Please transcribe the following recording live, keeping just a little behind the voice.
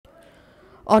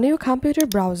On your computer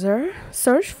browser,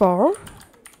 search for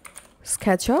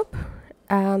SketchUp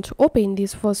and open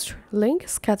this first link,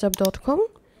 sketchup.com,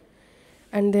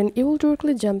 and then you will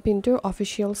directly jump into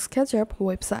official SketchUp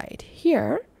website.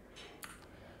 Here,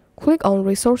 click on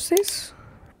resources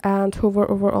and hover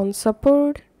over on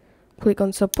support, click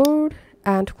on support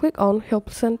and click on help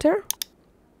center,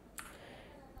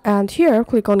 and here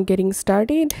click on getting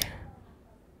started,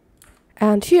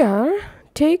 and here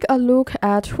take a look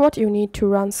at what you need to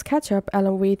run SketchUp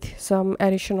along with some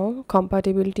additional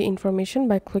compatibility information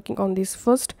by clicking on this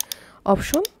first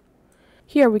option.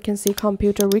 Here we can see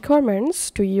computer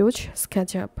requirements to use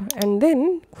SketchUp, and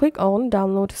then click on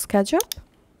download SketchUp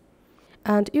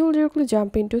and you will directly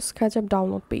jump into SketchUp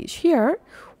download page. Here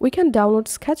we can download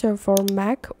SketchUp for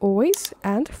Mac OS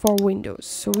and for Windows.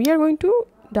 So we are going to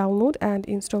download and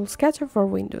install SketchUp for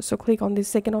Windows. So click on this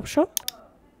second option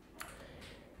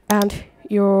and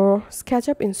your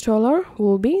SketchUp installer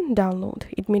will be download.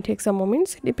 It may take some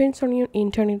moments, depends on your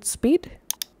internet speed.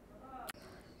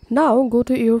 Now go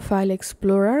to your file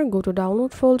explorer, go to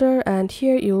download folder, and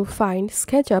here you'll find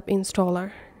SketchUp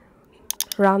installer.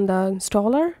 Run the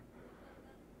installer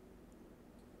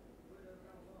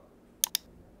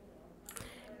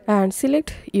and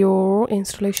select your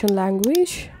installation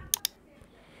language,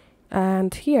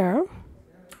 and here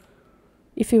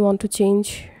if you want to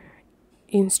change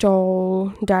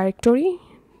install directory,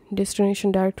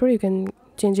 destination directory, you can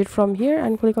change it from here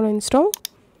and click on install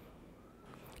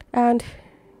and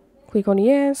click on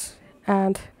yes,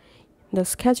 and the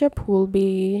SketchUp will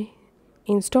be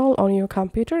installed on your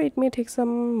computer. It may take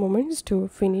some moments to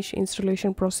finish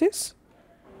installation process.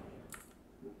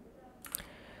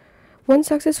 Once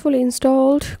successfully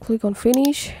installed, click on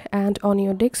finish, and on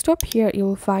your desktop here you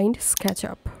will find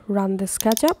SketchUp. Run the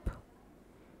SketchUp.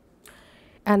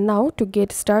 And now to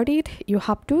get started, you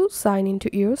have to sign into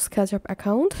your SketchUp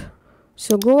account.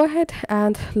 So go ahead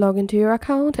and log into your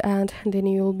account, and then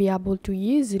you will be able to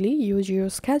easily use your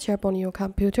SketchUp on your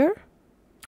computer.